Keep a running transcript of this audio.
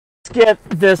get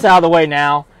this out of the way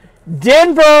now.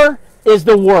 Denver is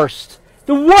the worst.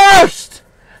 The worst!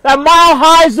 That Mile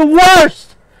High is the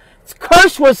worst! It's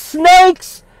cursed with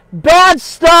snakes, bad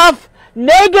stuff,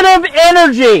 negative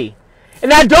energy.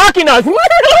 And that darky noise.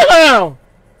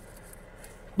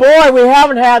 Boy, we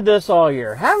haven't had this all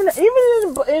year.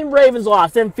 Even in Ravens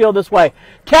loss, didn't feel this way.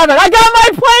 Kevin, I got my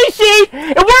play sheet,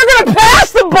 and we're going to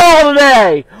pass the ball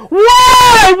today.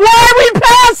 Why? Why are we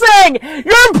passing?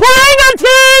 You're playing a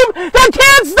team that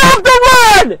can't stop the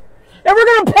run. And we're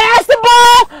going to pass the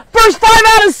ball first 5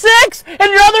 out of 6, and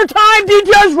the other time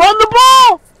DTR's run the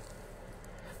ball.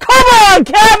 Come on,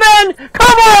 Kevin.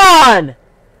 Come on.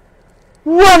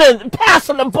 Running,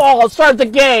 passing the ball, start the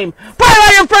game. Play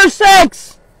out your first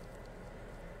 6.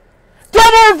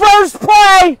 Double reverse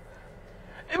play.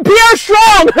 Pierre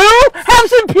Strong. Who? Haven't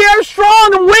seen Pierre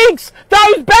Strong in weeks. Thought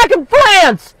he was back in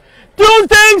France. Doing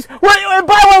things. By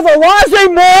the way, Elijah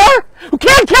Moore, who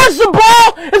can't catch the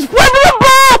ball, is flipping the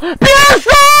ball. Pierre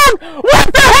Strong.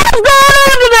 What the hell's going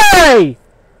on today?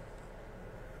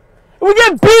 We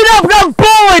get beat up, got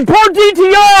bullied. Poor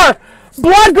DTR.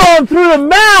 Blood going through the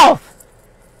mouth.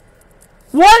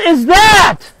 What is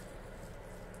that?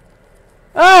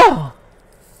 Oh.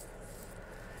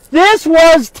 This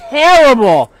was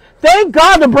terrible. Thank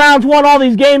God the Browns won all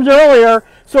these games earlier,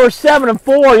 so we're 7-4.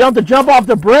 You don't have to jump off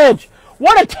the bridge.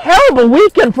 What a terrible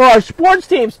weekend for our sports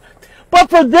teams. But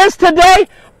for this today,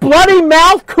 bloody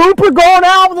mouth, Cooper going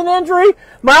out with an injury,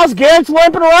 Myles Garrett's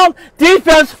limping around,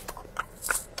 defense,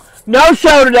 no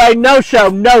show today, no show.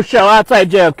 Outside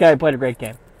JOK played a great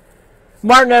game.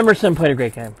 Martin Emerson played a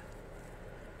great game.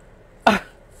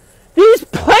 These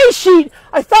play sheet,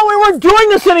 I thought we weren't doing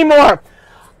this anymore.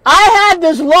 I had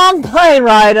this long plane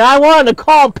ride, and I wanted to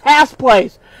call pass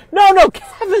plays. No,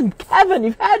 Kevin,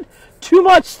 you've had too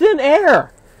much thin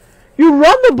air. You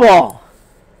run the ball.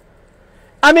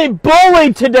 I mean,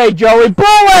 bully today, Joey.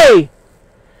 Bully!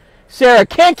 Sarah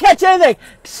can't catch anything.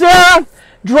 Sarah,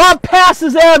 drop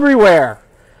passes everywhere.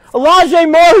 Elijah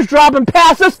Moore's dropping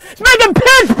passes. He's making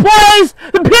pitch plays.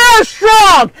 The Pierre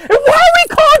Strong. And why are we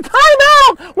calling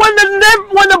timeout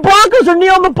when the Broncos are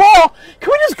kneeling the ball?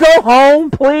 Can we just go home,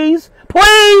 please?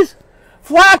 Please?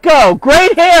 Flacco,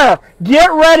 great hair. Get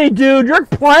ready, dude. You're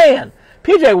playing.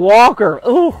 PJ Walker.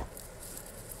 Ooh.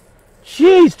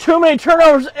 Jeez, too many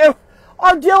turnovers.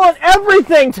 I'm dealing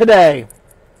everything today.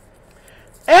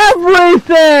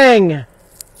 Everything.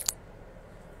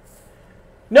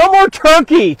 No more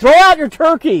turkey. Throw out your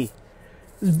turkey.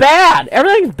 It's bad.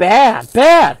 Everything's bad.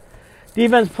 Bad.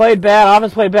 Defense played bad.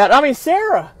 Offense played bad. I mean,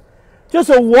 Sarah, just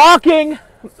a walking...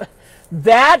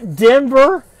 That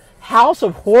Denver house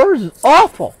of horrors is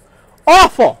awful.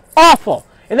 Awful. Awful.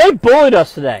 And they bullied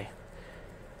us today.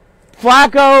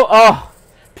 Flacco, oh.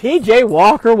 PJ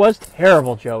Walker was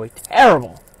terrible, Joey.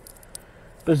 Terrible.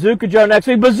 Bazooka Joe next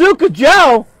week. Bazooka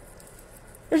Joe?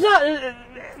 There's not...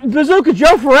 Bazooka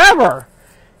Joe forever.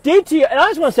 DTR, and I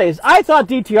just want to say this, I thought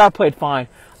DTR played fine.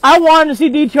 I wanted to see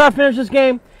DTR finish this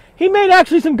game. He made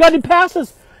actually some gutted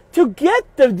passes to get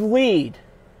the lead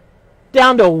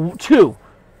down to 2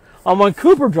 on when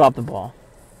Cooper dropped the ball.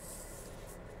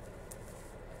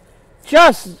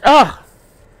 Just, to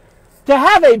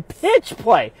have a pitch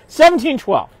play,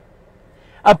 17-12.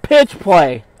 A pitch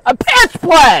play. A pitch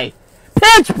play!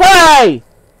 Pitch play!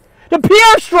 To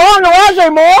Pierre Strong and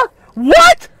Elijah Moore?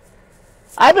 What?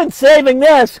 I've been saving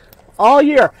this all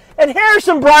year. And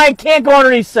Harrison Bryant can't go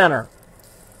underneath center.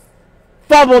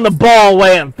 Fumbling the ball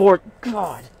away and forth.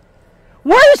 God.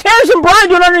 What is Harrison Bryant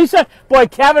doing underneath center? Boy,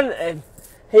 Kevin,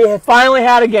 he finally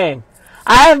had a game.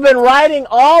 I have been writing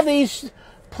all these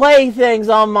play things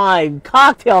on my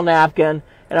cocktail napkin,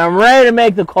 and I'm ready to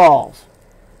make the calls.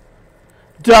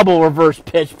 Double reverse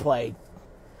pitch play.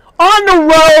 On the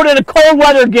road in a cold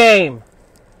weather game.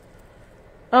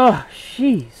 Oh,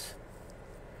 jeez.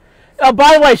 Oh,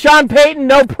 by the way, Sean Payton,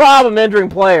 no problem injuring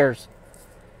players.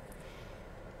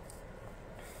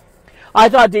 I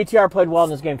thought DTR played well in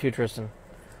this game too, Tristan.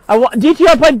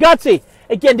 DTR played gutsy.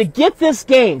 Again, to get this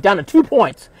game down to 2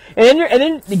 points, and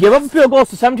then you give up a field goal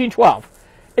to 17-12,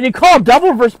 and you call a double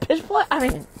reverse pitch play? I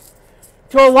mean,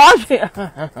 to a large...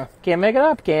 Can't make it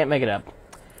up. Can't make it up.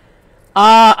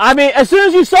 I mean, as soon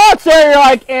as you saw it there, you're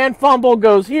like, and fumble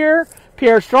goes here.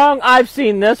 Pierre Strong, I've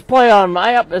seen this play on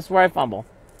my up. This is where I fumble.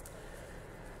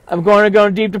 I'm going to go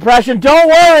in deep depression. Don't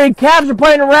worry, Cavs are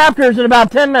playing the Raptors in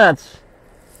about 10 minutes.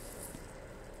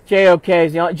 JOK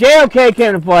is the only... JOK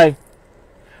came to play.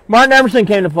 Martin Emerson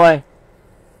came to play.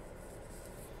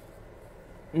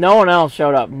 No one else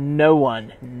showed up. No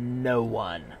one. No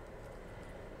one.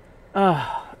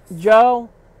 Joe,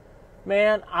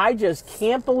 man, I just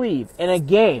can't believe in a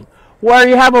game where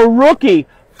you have a rookie,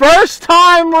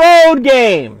 first-time road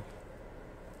game.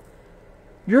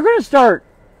 You're going to start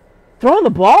throwing the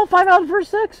ball 5 out of the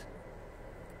first 6?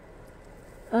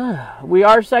 We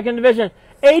are second division.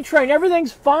 A-Train,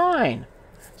 everything's fine.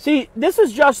 See, this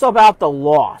is just about the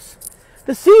loss.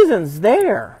 The season's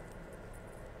there.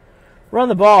 Run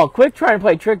the ball. Quick trying to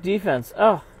play trick defense.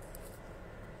 Ugh.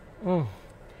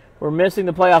 We're missing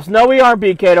the playoffs. No, we aren't,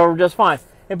 BK. We're just fine.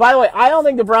 And by the way, I don't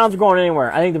think the Browns are going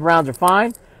anywhere. I think the Browns are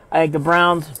fine. I think the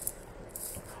Browns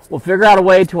will figure out a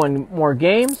way to win more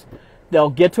games. They'll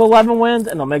get to 11 wins,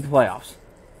 and they'll make the playoffs.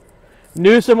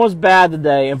 Newsom was bad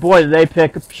today, and boy, did they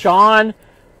pick Sean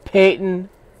Payton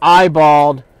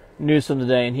eyeballed Newsom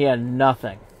today, and he had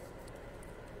nothing.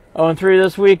 0-3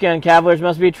 this weekend. Cavaliers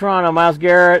must beat Toronto. Myles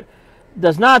Garrett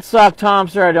does not suck. Tom,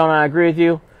 sir, I agree with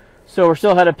you. So we're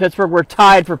still ahead of Pittsburgh. We're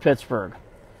tied for Pittsburgh.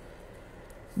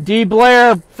 D.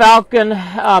 Blair, Falcon,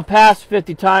 passed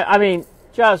 50 times. I mean,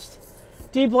 just,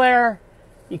 D. Blair,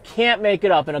 you can't make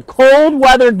it up. In a cold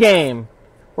weather game,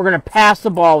 we're going to pass the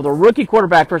ball with a rookie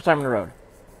quarterback first time on the road.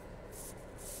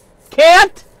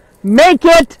 Can't make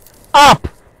it up.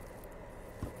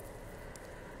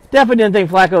 Definitely didn't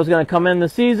think Flacco was going to come in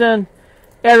this season.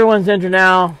 Everyone's injured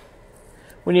now.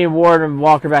 We need Ward and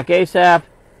Walker back ASAP.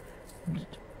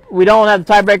 We don't have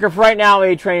the tiebreaker for right now.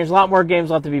 A-Train, there's a lot more games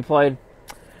left to be played.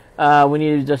 We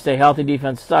need to just stay healthy.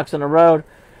 Defense sucks on the road.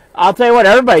 I'll tell you what,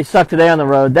 everybody sucked today on the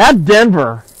road. That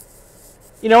Denver.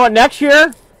 You know what, next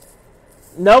year,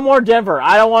 no more Denver.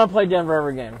 I don't want to play Denver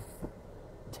every game.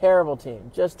 Terrible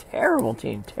team. Just terrible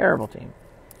team. Terrible team.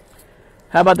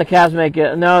 How about the Cavs make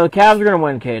it? No, the Cavs are going to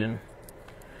win, Caden.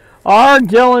 R.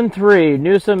 Dillon 3.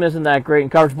 Newsom isn't that great in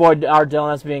coverage. Boy, R.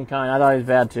 Dillon, that's being kind. I thought he was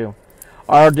bad too.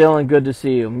 R. Dillon, good to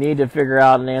see you. Need to figure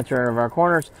out an answer of our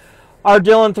corners. R.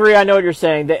 Dillon 3, I know what you're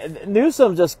saying.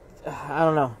 Newsom just, I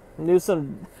don't know.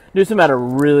 Newsom had a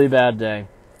really bad day.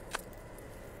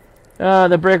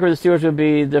 The breaker of the Steelers would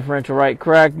be differential, right?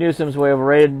 Correct. Newsom's way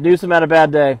overrated. Newsom had a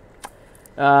bad day.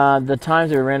 The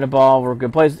times that we ran the ball were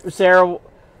good plays. Sarah,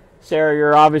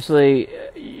 you're obviously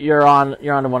you're on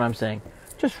to what I'm saying.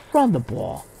 Just run the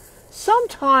ball.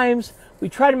 Sometimes we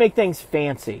try to make things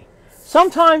fancy.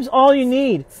 Sometimes all you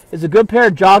need is a good pair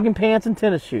of jogging pants and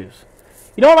tennis shoes.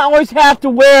 You don't always have to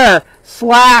wear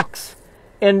slacks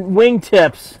and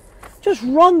wingtips. Just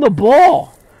run the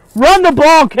ball. Run the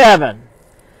ball, Kevin.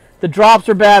 The drops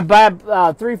are bad.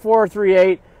 3-4,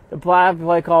 3-8. The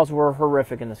play calls were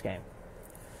horrific in this game.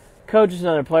 Coaches and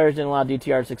other players didn't allow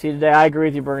DTR to succeed today. I agree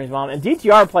with you, Bernie's mom. And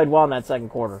DTR played well in that third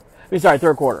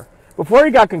quarter. Before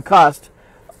he got concussed,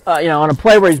 on a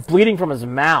play where he's bleeding from his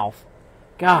mouth.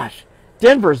 Gosh,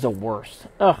 Denver's the worst.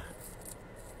 Ugh.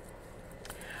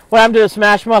 What happened to the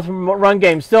smash mouth run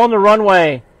game? Still in the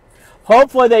runway.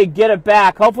 Hopefully they get it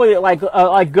back. Hopefully, like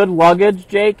good luggage,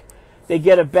 Jake, they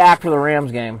get it back for the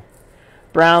Rams game.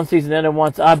 Brown season ended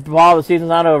once. The season's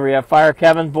not over yet. Fire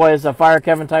Kevin. Boy, it's a fire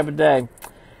Kevin type of day.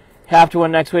 Have to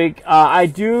win next week. I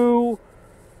do.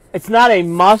 It's not a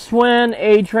must-win,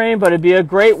 A-Train, but it'd be a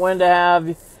great win to have.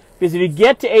 Because if you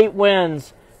get to 8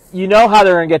 wins, you know how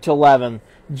they're going to get to 11.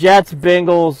 Jets,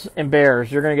 Bengals, and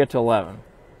Bears. You're going to get to 11.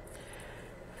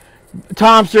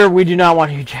 Tom, sir, we do not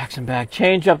want Hugh Jackson back.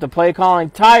 Change up the play calling.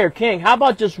 Tyre King, how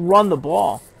about just run the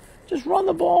ball? Just run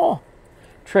the ball.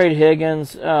 Trade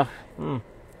Higgins. Run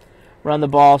the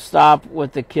ball. Stop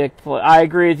with the kick play. I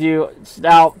agree with you.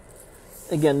 Now,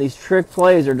 again, these trick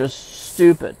plays are just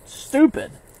stupid.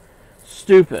 Stupid.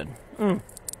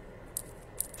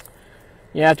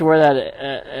 You have to wear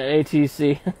that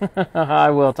ATC. I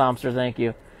will, Tom, sir. Thank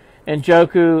you. And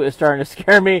Njoku is starting to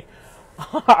scare me.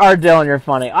 R. Dillon, you're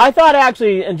funny. I thought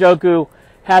actually Njoku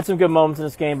had some good moments in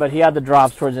this game, but he had the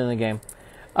drops towards the end of the game.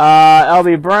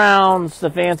 LB Brown,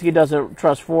 Stefanski doesn't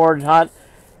trust Ford. Hunt.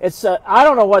 It's I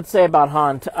don't know what to say about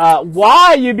Hunt.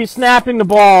 Why you'd be snapping the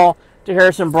ball to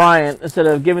Harrison Bryant instead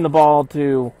of giving the ball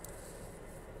to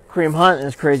Kareem Hunt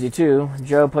is crazy too.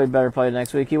 Joe played better play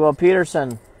next week. He will.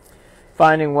 Peterson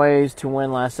finding ways to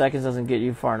win last seconds doesn't get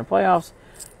you far in the playoffs.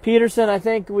 Peterson, I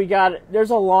think there's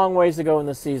a long ways to go in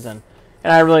this season.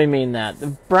 And I really mean that. The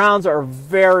Browns are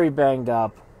very banged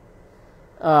up.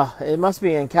 It must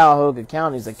be in Cuyahoga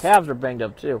counties. The Cavs are banged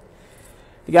up too.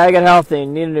 The guy got healthy.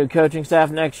 Need a new coaching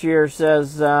staff next year,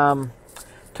 says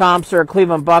Tom, sir.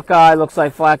 Cleveland Buckeye. Looks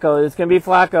like Flacco. It's going to be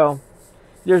Flacco.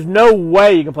 There's no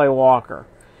way you can play Walker.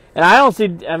 And I don't see,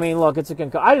 look, it's a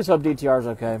concussion. I just hope DTR's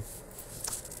okay.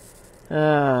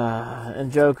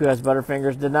 And Njoku has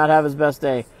butterfingers. Did not have his best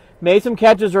day. Made some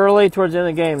catches early towards the end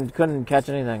of the game. Couldn't catch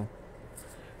anything.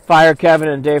 Fire Kevin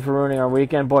and Dave for ruining our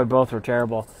weekend. Boy, both were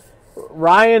terrible.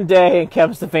 Ryan Day and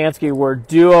Kevin Stefanski were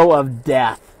duo of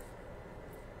death.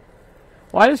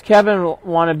 Why does Kevin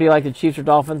want to be like the Chiefs or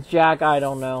Dolphins, Jack? I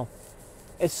don't know.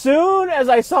 As soon as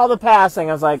I saw the passing,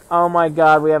 I was like, oh my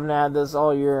God, we haven't had this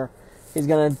all year. He's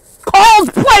going to call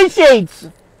play sheets!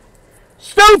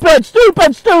 Stupid,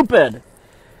 stupid, stupid!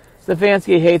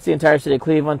 Stefanski hates the entire city of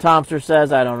Cleveland. Tomster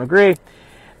says, I don't agree.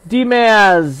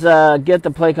 D-Maz, get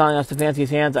the play calling on Stefanski's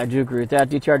hands. I do agree with that.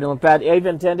 DTR didn't look bad.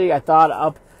 Even Tendi, I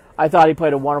thought he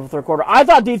played a wonderful third quarter. I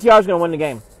thought DTR was going to win the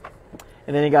game.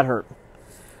 And then he got hurt.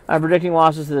 I'm predicting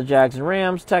losses to the Jags and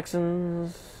Rams.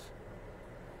 Texans.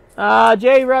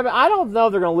 Jay Rabbit, I don't know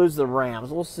if they're going to lose to the Rams.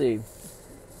 We'll see.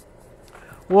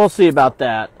 We'll see about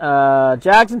that.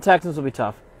 Jags and Texans will be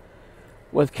tough.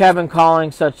 With Kevin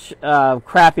calling such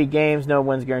crappy games, no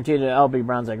wins guaranteed. LB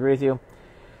Browns, I agree with you.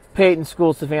 Peyton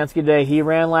schooled Stefanski today. He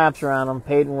ran laps around him.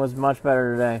 Peyton was much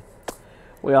better today.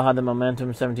 We all had the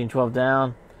momentum, 17-12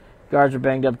 down. Guards are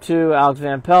banged up too. Alex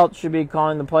Van Pelt should be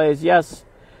calling the plays. Yes.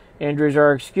 Injuries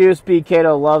are an excuse. B.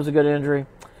 Cato loves a good injury.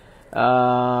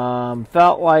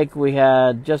 Felt like we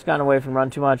had just gotten away from run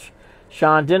too much.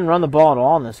 Sean didn't run the ball at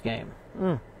all in this game.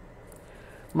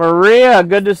 Maria,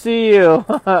 good to see you.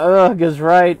 Ugh, is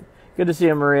right. Good to see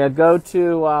you, Maria. Go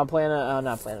to not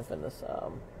Planet Fitness.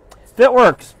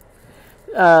 FitWorks.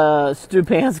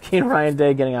 Stefanski and Ryan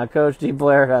Day getting out coached. D.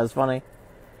 Blair, that was funny.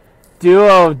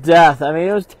 Duo of death. I mean,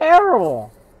 it was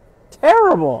terrible.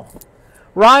 Terrible.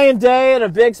 Ryan Day in a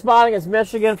big spot against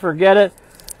Michigan. Forget it.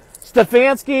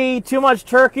 Stefanski, too much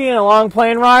turkey and a long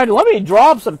plane ride. Let me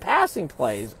draw up some passing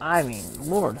plays. I mean,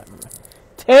 Lord.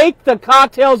 Take the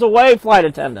cocktails away, flight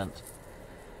attendants.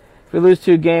 If we lose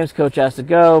 2 games, coach has to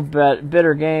go.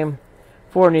 Bitter game.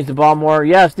 Ford needs the ball more.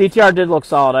 Yes, DTR did look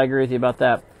solid. I agree with you about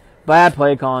that. Bad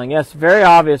play calling. Yes, very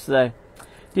obvious today.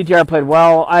 DTR played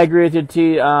well. I agree with you,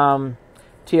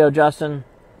 T.O. Justin.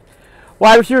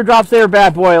 Wide receiver drops there.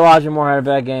 Bad boy. Elijah Moore had a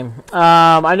bad game.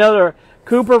 I know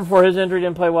Cooper, before his injury,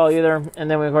 didn't play well either.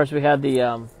 And then, of course, we had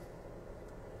the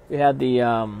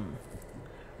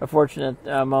unfortunate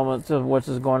moments of what's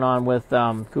going on with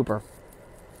Cooper.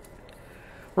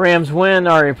 Rams win.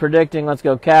 Are you predicting? Let's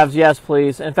go Cavs. Yes,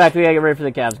 please. In fact, we got to get ready for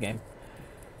the Cavs game.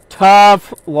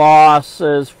 Tough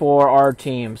losses for our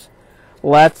teams.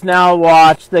 Let's now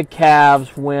watch the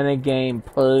Cavs win a game,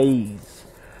 please.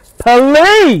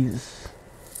 Please!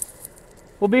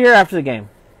 We'll be here after the game.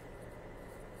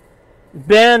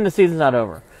 Ben, the season's not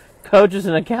over. Coach is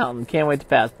an accountant. Can't wait to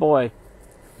pass. Boy,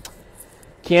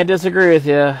 can't disagree with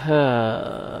you.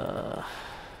 Have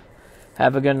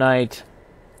a good night.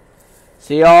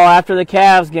 See y'all after the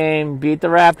Cavs game. Beat the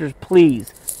Raptors,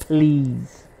 please.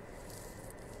 Please.